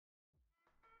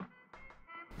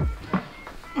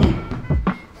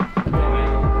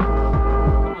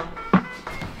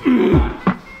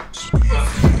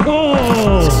Oh!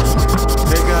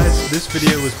 Hey guys, this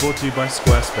video was brought to you by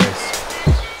Squarespace.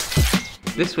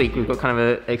 This week we've got kind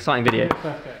of an exciting video.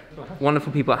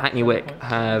 Wonderful people at HackneyWick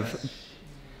have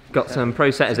got some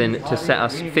pro setters in to set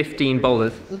us 15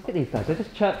 boulders. Look at these guys, they're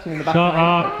just chirping in the back. Shut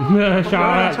up! Shut up!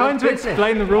 I'm trying to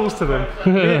explain the rules to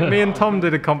them. Me and Tom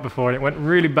did a comp before and it went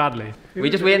really badly.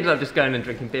 We ended up just going and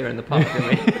drinking beer in the pub, didn't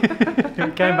we?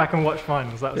 We came back and watched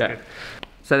finals, that was good.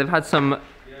 So they've had some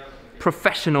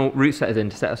professional Routesetters in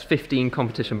to set us 15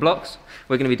 competition blocks.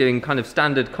 We're going to be doing kind of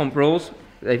standard comp rules.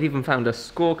 They've even found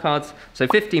us scorecards. So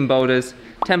 15 boulders,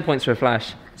 10 points for a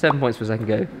flash, 7 points for a second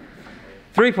go,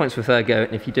 3 points for third go,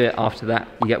 and if you do it after that,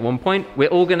 you get 1 point.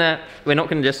 We're not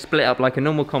gonna just split up like a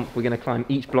normal comp. We're gonna climb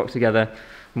each block together,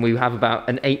 and we have about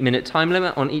an 8-minute time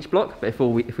limit on each block. But if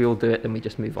we all do it, then we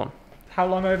just move on. How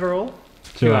long overall?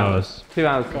 2 hours. 2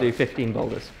 hours to do 15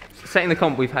 boulders. Setting the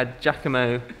comp, we've had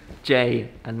Giacomo, Jay,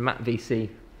 and Matt VC.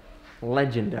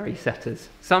 Legendary setters.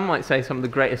 Some might say some of the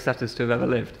greatest setters to have ever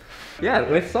lived. Yeah,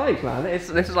 we're psyched, man. This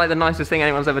is like the nicest thing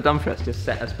anyone's ever done for us. Just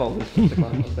set us boulders. So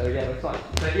yeah, we're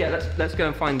psyched. So yeah, let's go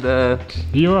and find the.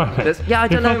 You alright? Yeah, I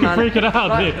don't know, man. You're freaking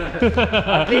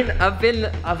out, dude.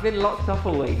 I've been locked up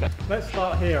all week. Let's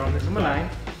start here on this lane.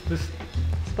 This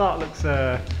start looks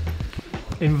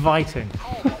inviting.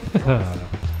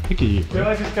 Look at you. Will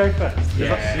I just go first?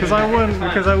 Yeah. Because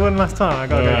I won last time. I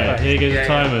gotta go first. Here goes the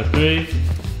timer. 3,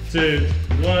 2,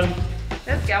 1.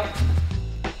 Let's go.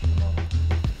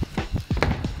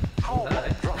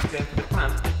 Going for the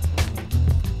clamp.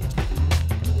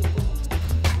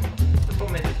 The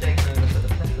problem is Jake's going to put the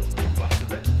pressure on the flash a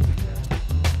bit.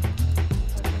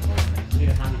 Need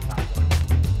a handicap one.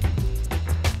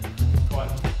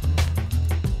 Right.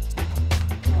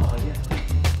 Oh, yeah.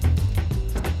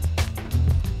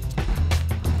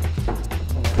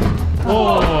 Oh!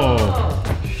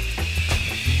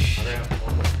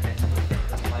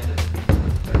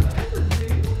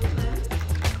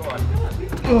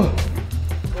 Go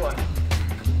on.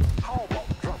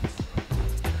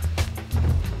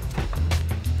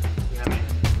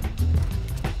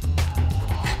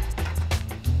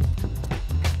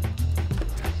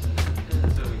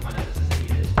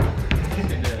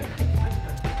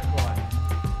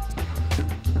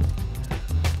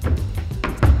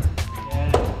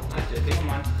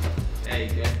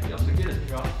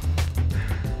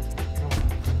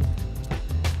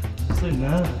 So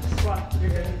nervous.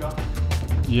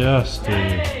 Yes, dude.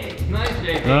 Hey, nice,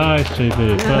 JP. Nice,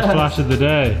 JP. First flash of the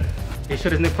day. He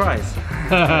should have nicked prize.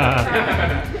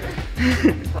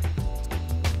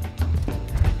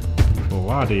 Oh,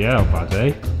 wow,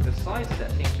 buddy. The side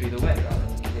step seems to be the way, rather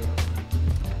than the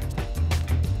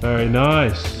Very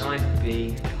nice. Nice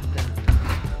B.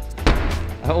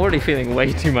 I'm already feeling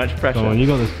way too much pressure. Come on, you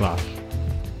got this flash.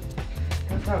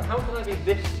 How can I be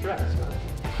this stressed, man?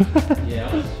 Yeah,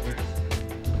 I was stressed.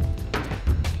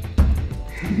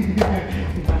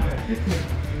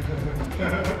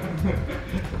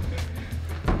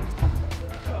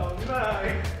 Oh no!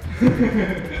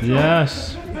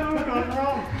 Yes! What's gone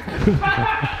wrong?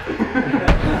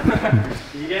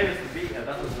 You gave us the beater,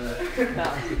 that was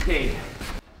the key.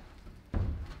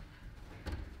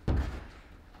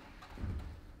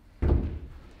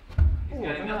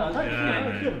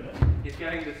 He's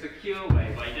going the secure way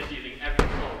by just using every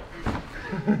hole.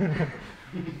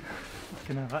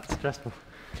 Fucking hell, that's stressful.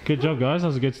 Good job, guys. That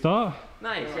was a good start.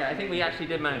 Nice, yeah, I think we actually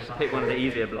did manage to pick one of the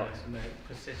easier blocks.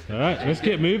 Alright, let's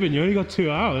get moving. You only got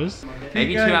 2 hours.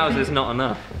 Maybe 2 hours is not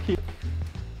enough.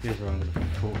 Here's where I'm going to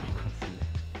fall.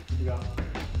 There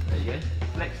you go.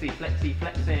 Flexi, flexi,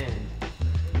 flexing.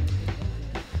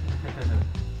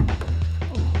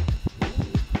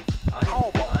 I'm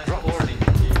already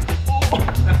confused.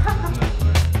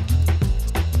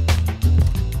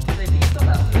 You've got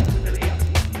that flexibility, haven't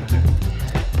you?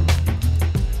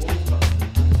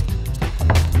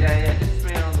 Yeah, just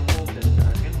spray around the wall bit, I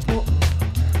reckon.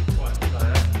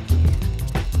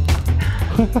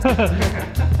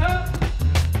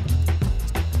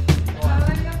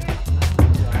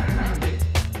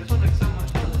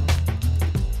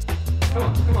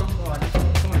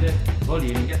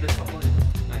 Volume, get this top volume.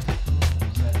 Nice.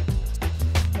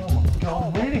 Oh my god,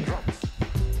 really?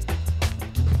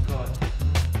 God.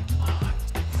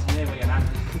 Smear where your hand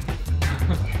is.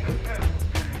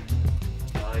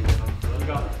 Oh, you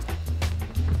got it.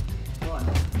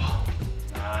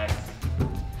 Nice.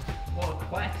 What a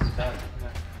quest.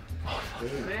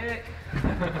 Sick.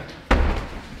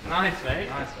 Nice, mate.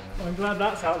 Nice. I'm glad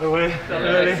that's out of the way.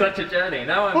 It's such a journey.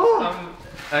 Now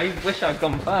I wish I'd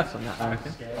gone first on that, I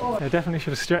reckon. I definitely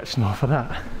should have stretched more for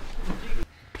that.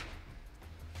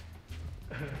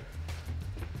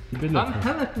 You've been there. I'm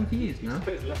hella confused now.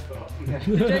 Put his left foot up.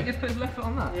 Did Jake just put his left foot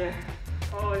on that? Yeah.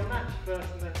 Oh, he matched first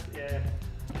and then, yeah.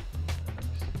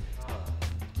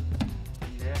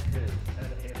 Yeah, good.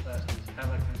 Heard it here first, I was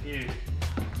hella confused.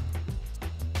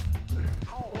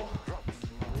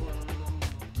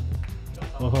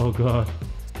 Oh god.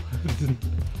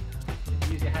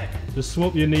 Use your head. Just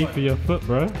swap your knee for your foot,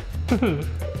 bro.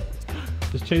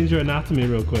 Just change your anatomy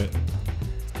real quick.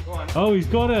 Go on. Oh, he's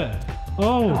got it.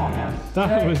 Oh,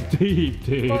 that was deep,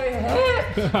 dude.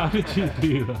 How did you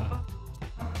do that?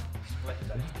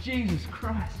 Jesus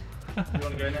Christ. You want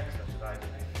to go next?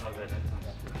 I'll go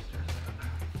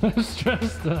next. I'm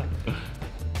stressed up.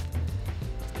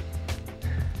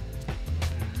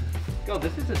 God,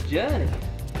 this is a journey.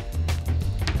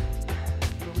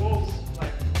 The wall's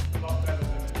like a lot better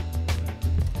than it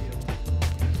feels.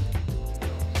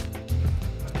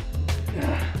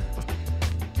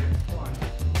 Come on.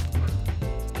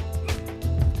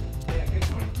 Yeah, good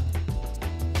one.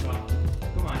 Come on.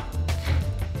 Come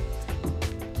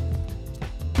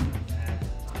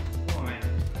on, man.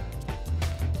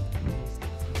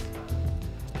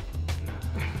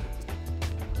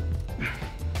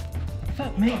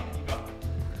 Fuck me.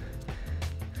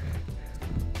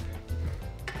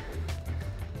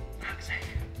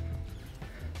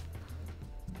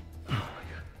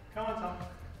 Come on, Tom.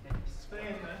 Stay in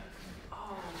there.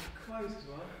 Oh, close as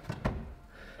well.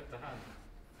 Put the hand.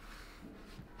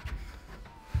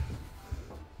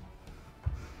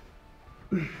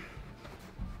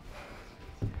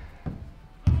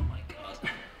 Oh my god.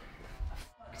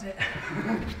 Fucked it.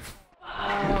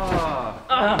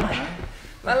 Oh,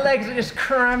 my legs are just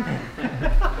cramping.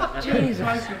 Jesus.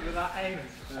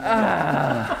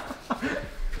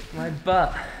 My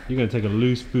butt. You're gonna take a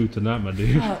loose boot tonight, my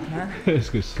dude. Fuck, man. It's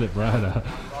gonna slip right out.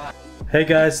 Hey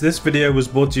guys, this video was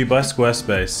brought to you by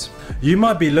Squarespace. You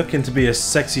might be looking to be a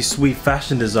sexy, sweet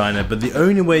fashion designer, but the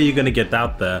only way you're gonna get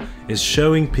out there is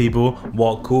showing people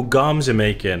what cool garms you're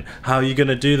making. How are you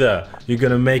gonna do that? You're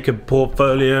gonna make a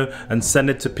portfolio and send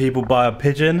it to people by a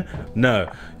pigeon? No,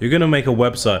 you're gonna make a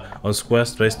website on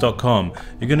squarespace.com.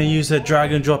 You're gonna use their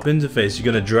drag and drop interface.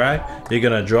 You're gonna drag, you're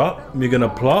gonna drop, you're gonna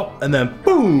plop, and then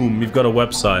boom, you've got a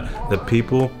website that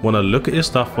people wanna look at your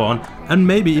stuff on and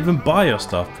maybe even buy your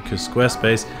stuff, because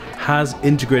Squarespace has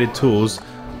integrated tools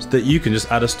so that you can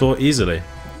just add a store easily.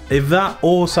 If that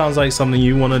all sounds like something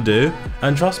you want to do,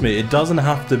 and trust me, it doesn't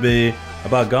have to be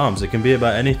about garms, it can be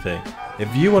about anything.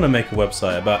 If you want to make a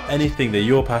website about anything that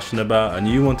you're passionate about and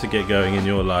you want to get going in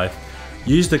your life,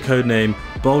 use the code name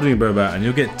BoulderingBobat and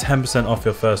you'll get 10% off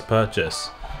your first purchase.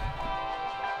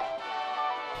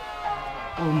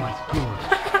 Oh my god.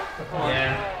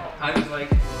 Yeah, I was like,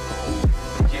 do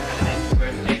you have an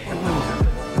expert take?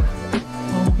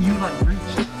 Oh, you like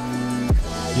reached.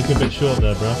 You're a bit short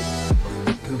there, bro.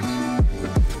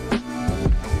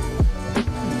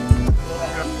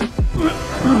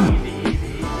 Easy,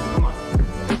 easy. Come on.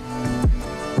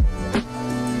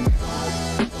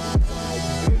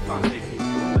 Can't take it.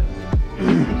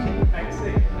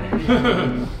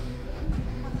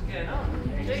 What's going on?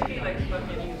 JP like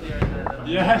fucking easier in there than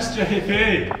Yes, JP.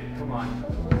 Come on.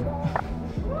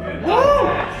 Good.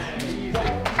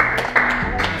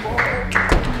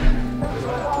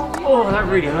 Oh, that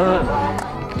really hurt.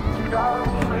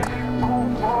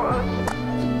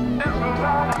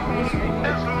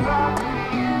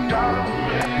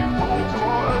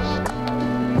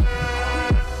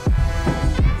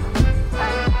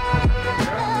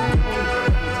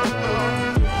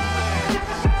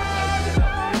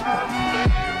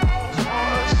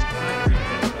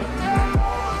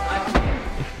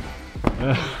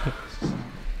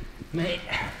 Mate.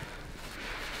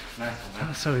 Nice one, That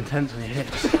was so intense when you hit.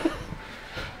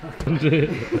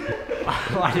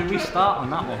 Why did we start on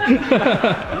that one?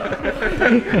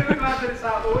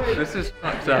 This is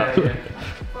fucked up. Yeah.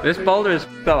 This boulder is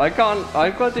fucked up.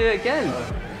 I've got to do it again.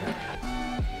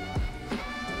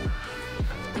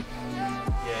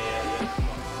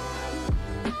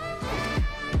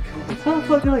 How the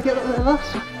fuck did I get up there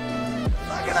last?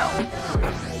 Fucking hell.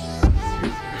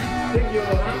 Think your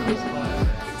hand was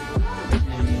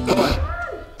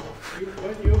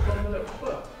Weren't you up on the little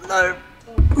foot? No.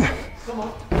 Come on.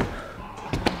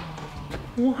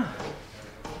 What?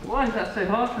 Why is that so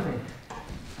hard for me?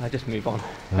 I just move on.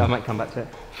 I might come back to it.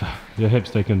 Your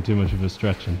hip's taking too much of a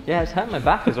stretching. Yeah, it's hurting my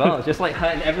back as well. It's just like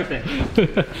hurting everything.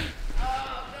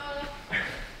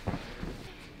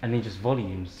 I need just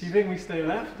volumes. Do you think we stay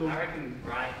left or? I reckon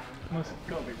right. Must have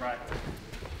got to be right.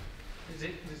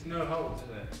 There's no holes, is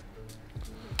there?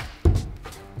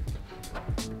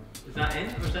 Is that in?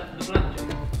 Or is that the black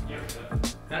job? Yeah.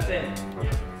 That's in?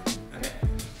 Yeah. Okay.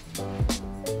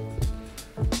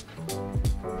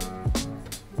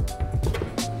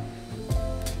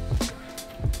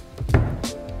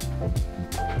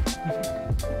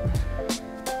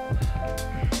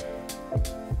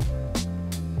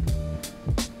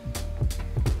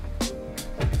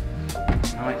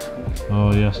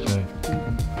 Oh, yes, Jay.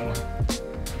 Come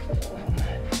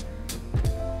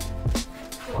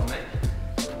on, mate.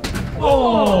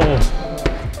 Oh!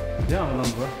 Yeah, I'm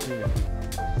number.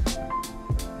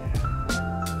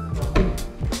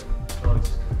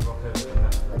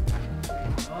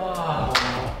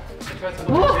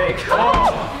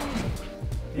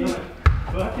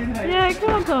 Yeah,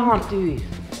 come on, Tom. Can't do these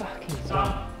fucking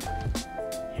stuff.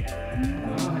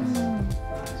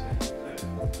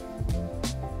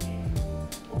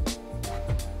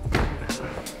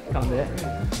 Can't do it.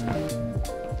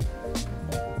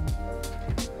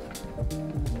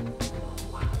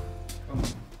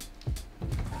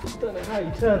 Don't know how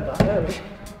you turned that, there we go.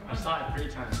 I started 3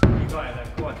 times. You got it then,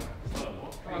 go on.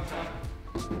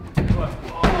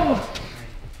 Oh.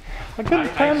 I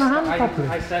couldn't turn the hand properly.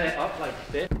 I set it up like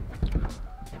this.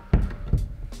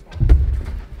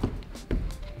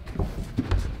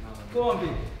 Go on, B.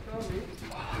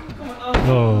 Come on,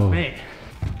 Oh. Mate.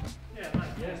 Yeah, nice.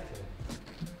 Yes,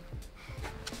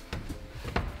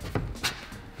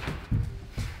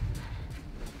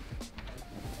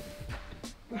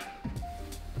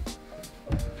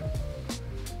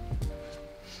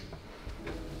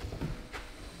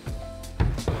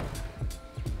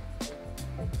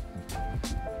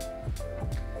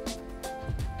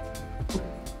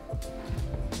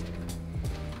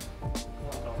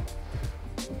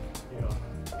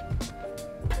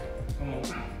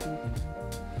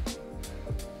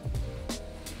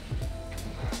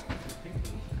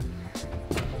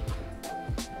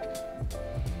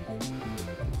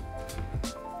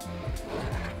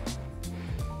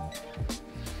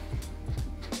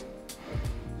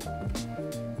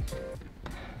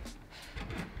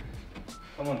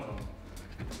 come on, Tom.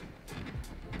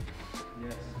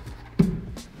 Yes.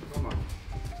 Come on.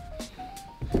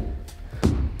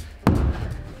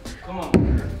 Come on.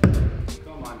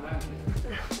 Come on, man.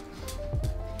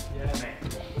 Yeah, mate.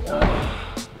 Come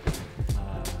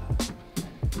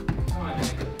on,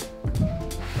 mate.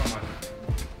 Come on.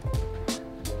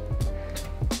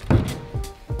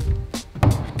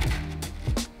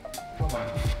 Come on.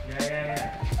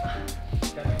 Yeah.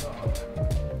 Get it on.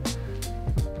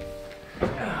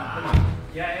 Come on.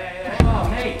 Yeah. Oh,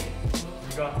 mate.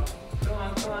 You got. Come on.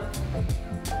 You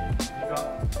got.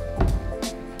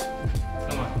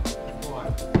 Come on. Go on.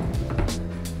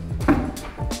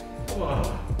 Whoa.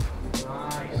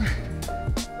 Nice.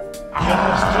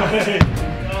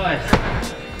 Nice.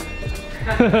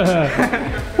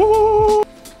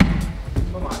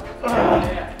 Come on.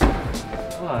 Yeah.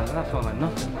 Oh, that felt like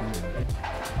nothing.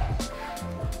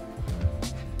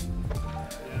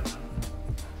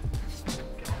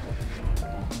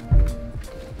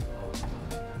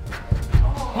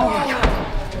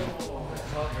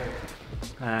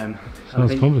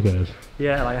 Sounds complicated.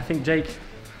 Yeah, like I think Jake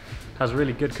has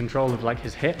really good control of like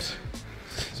his hips.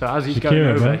 So as he's going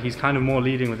over, man. he's kind of more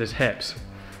leading with his hips,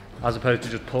 as opposed to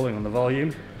just pulling on the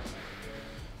volume.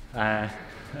 And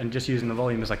just using the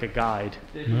volume as like a guide.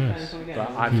 Nice.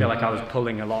 But I feel like I was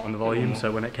pulling a lot on the volume,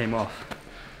 so when it came off,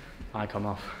 I come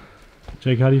off.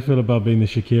 Jake, how do you feel about being the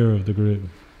Shakira of the group?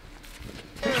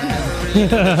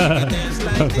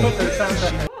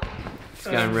 It's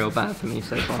going real bad for me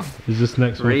so far. Is this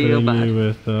next one Real filling bad. you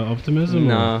with optimism?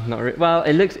 No, or? not really. Well,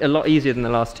 it looks a lot easier than the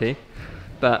last two,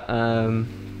 but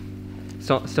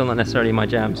still not necessarily my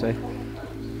jam, so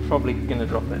probably gonna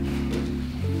drop it.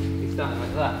 He's starting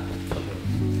like that.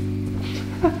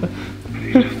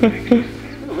 It's a bit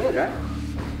weird, right? I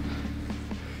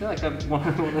feel like I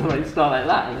want to like start like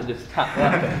that and then just tap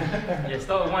that. Yeah,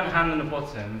 start with one hand on the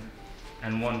bottom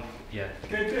and one, yeah.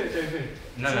 Go do it, JP.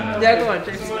 No. Yeah, go on,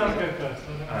 Jason. Someone else go first.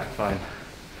 Alright, fine.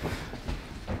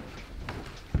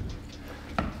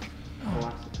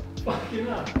 Fucking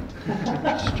up.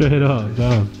 Straight up,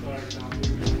 down.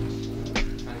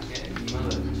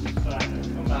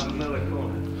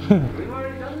 We've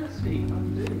already done this week.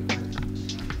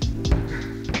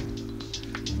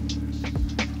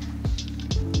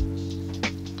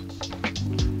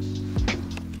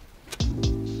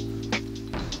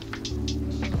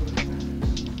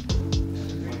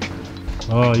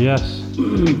 Oh, yes.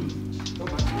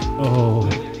 Oh.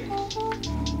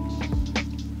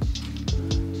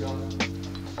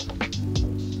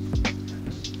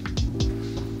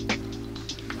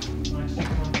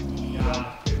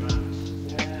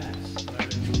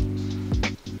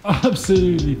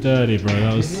 Absolutely dirty, bro.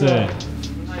 That was sick.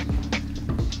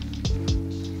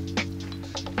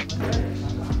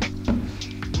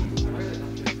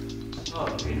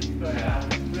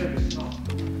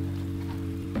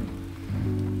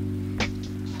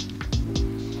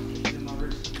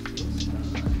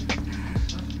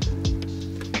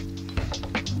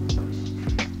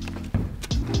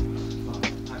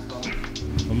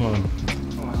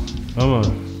 Come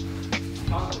on.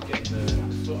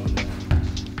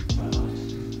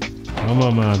 Come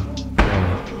on, man.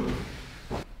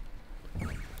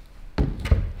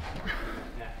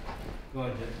 Go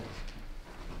on, Jason.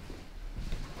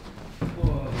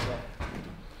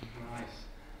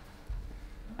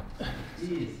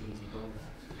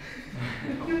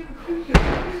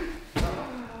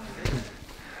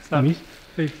 Stop.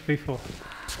 V4.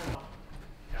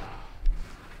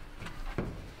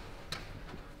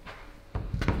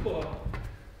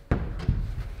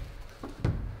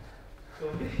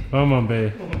 Come on,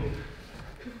 babe.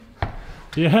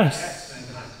 Yes!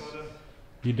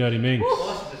 You dirty minx.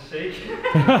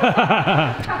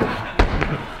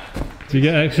 Do you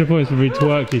get extra points for every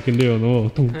twerk you can do on the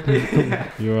wall?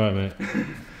 You're right, mate.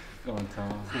 Go on,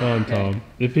 Tom. Go on, Tom.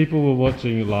 If people were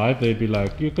watching live, they'd be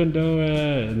like, you can do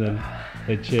it! And then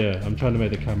they'd cheer. I'm trying to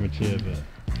make the camera cheer, but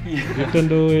you can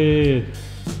do it!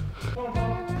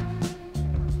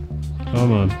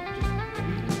 Come on.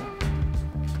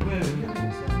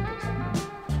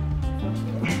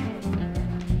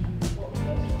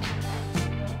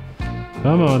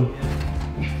 Come on.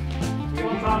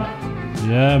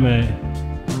 Yeah, mate.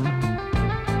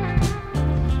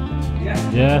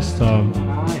 Yes, Tom.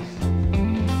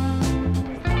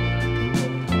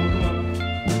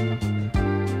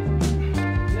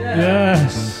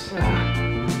 Yes. I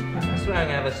swear I'm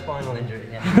gonna have a spinal injury.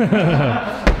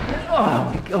 Yeah. Oh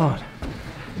my god.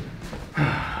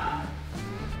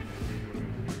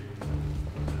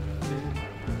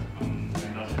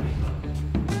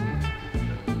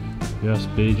 Yes,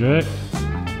 Bedrick.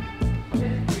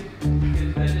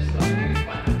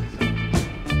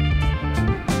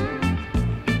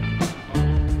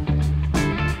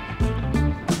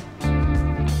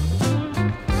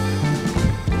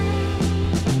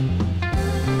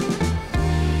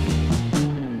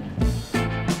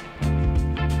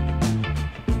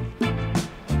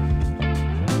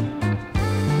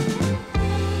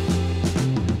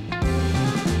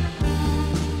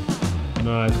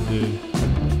 Nice, dude.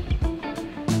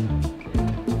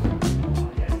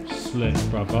 Slick,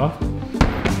 brother.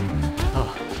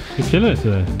 Oh. You're killing it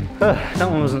today. That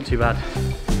one wasn't too bad.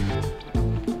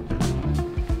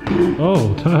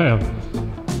 Oh, damn.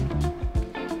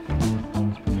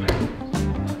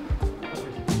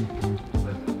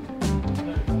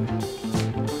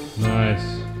 Nice.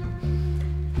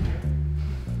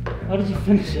 How did you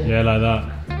finish it? Yeah, like that.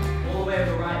 All the way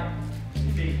over right.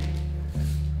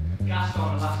 Gas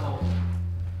on the last hole.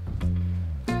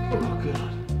 Oh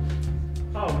god.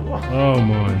 Oh what? Oh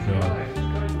my god.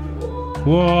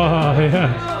 Whoa,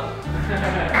 yeah.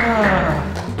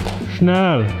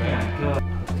 Schnell.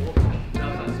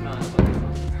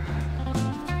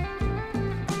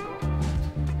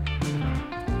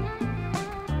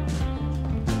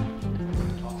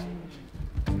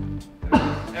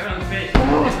 Everyone's fit.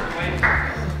 Different way.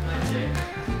 Nice, Jake.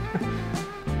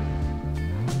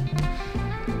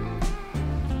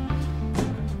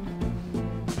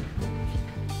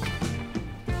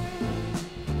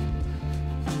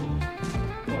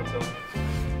 Go on, Tom.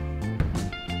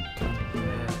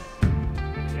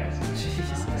 Yes.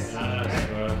 Jesus.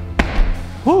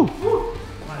 Woo!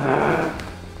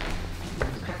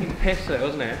 Fucking piss though,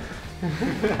 wasn't it?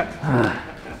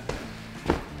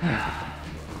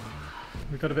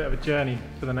 We've got a bit of a journey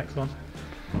for the next one.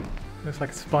 Looks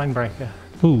like a spine breaker.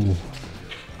 Ooh.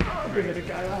 Bring it a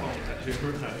go out. The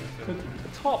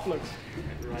top looks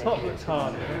hard. The top's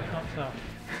hard.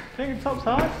 Think the top's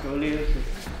hard? I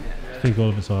think all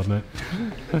of it's hard, mate.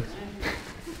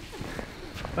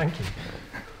 Thank you.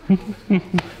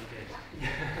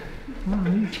 Wow,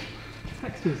 these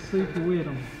textures are super weird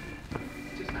on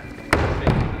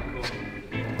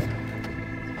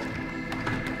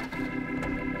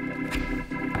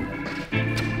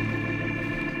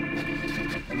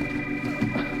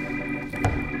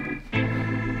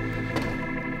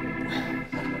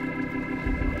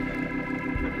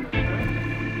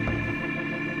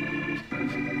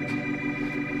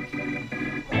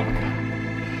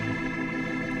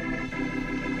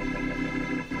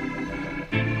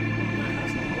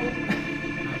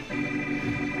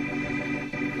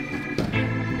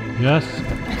Yes.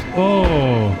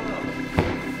 Oh.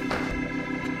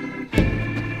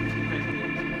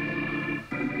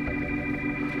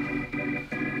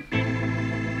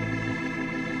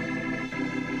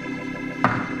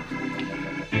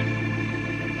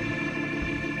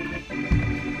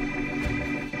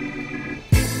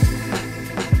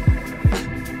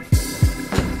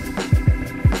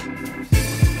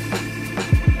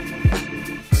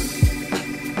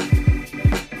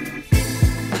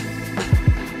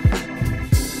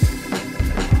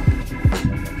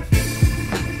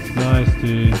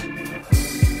 dude.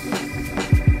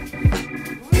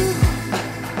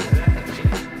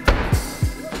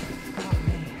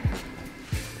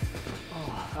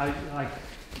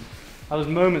 I was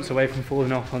moments away from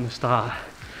falling off on the start.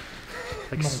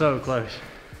 Like so close.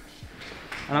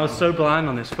 And I was so blind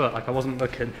on this foot, like I wasn't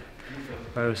looking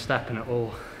where I was stepping at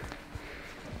all.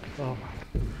 Oh man.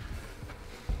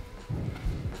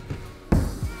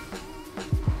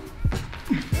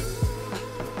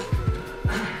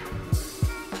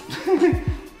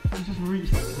 I just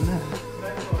reached up to there.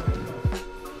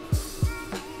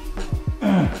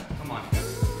 Come on.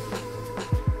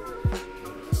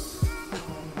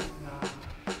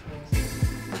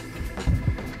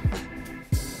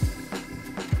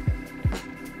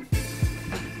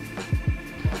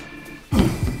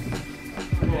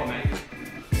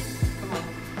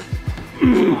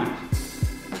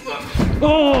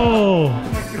 Oh!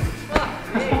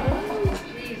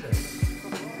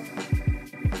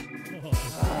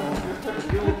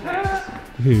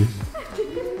 Dude.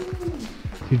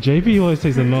 Dude, JB always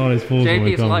takes the hardest falls.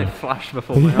 JB's life flashed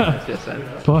before my eyes just then.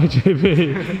 Bye,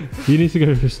 JB. You need to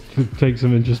go just take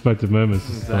some introspective moments.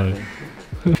 Exactly.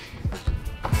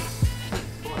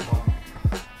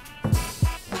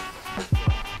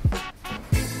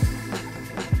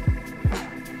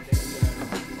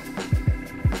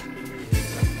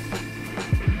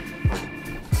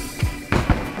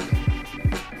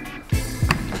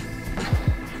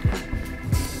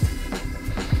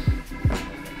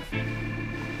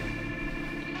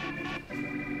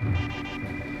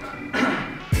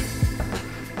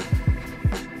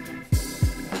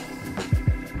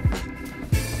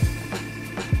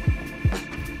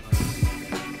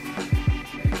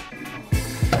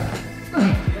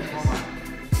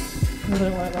 I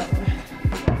don't like that way.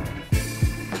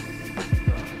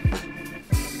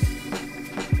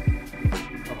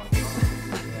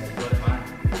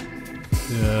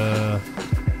 Yeah.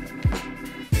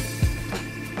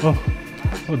 Oh,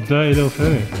 what a dirty little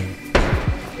finish.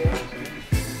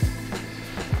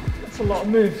 That's a lot of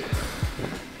move.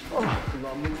 Oh.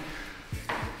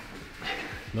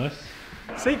 Nice.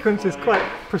 Sequence is quite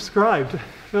prescribed. I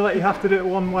feel like you have to do it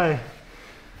one way.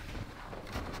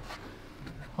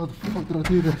 How the fuck did I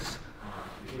do this?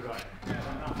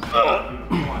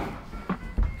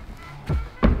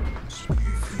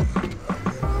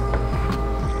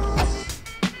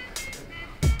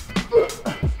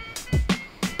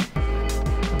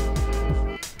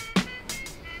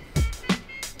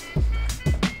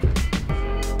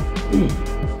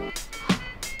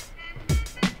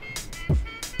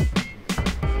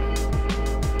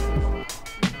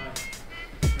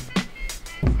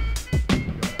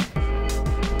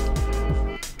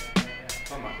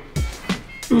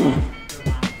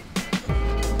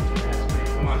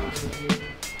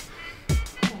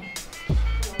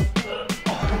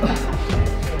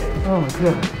 Oh my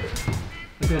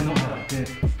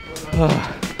god.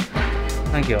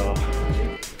 Thank you all.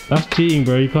 That's cheating,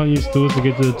 bro. You can't use stools to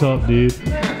get to the top, dude.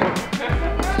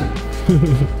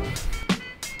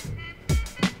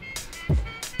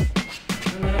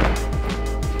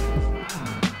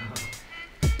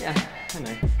 Yeah, I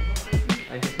know.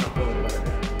 I'm just not bothered about it.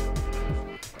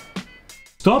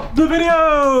 Stop the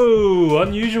video!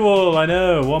 Unusual, I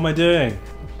know. What am I doing?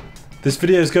 This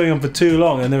video is going on for too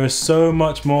long and there is so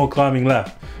much more climbing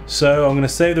left. So I'm going to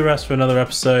save the rest for another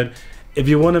episode. If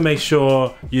you want to make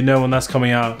sure you know when that's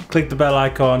coming out, click the bell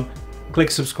icon,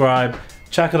 click subscribe,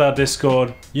 check out our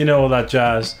Discord, you know all that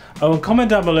jazz. Oh, and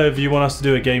comment down below if you want us to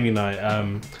do a gaming night.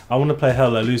 I want to play Hell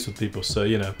Let Loose with people, so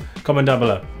you know, comment down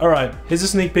below. Alright, here's a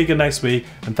sneak peek of next week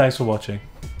and thanks for watching.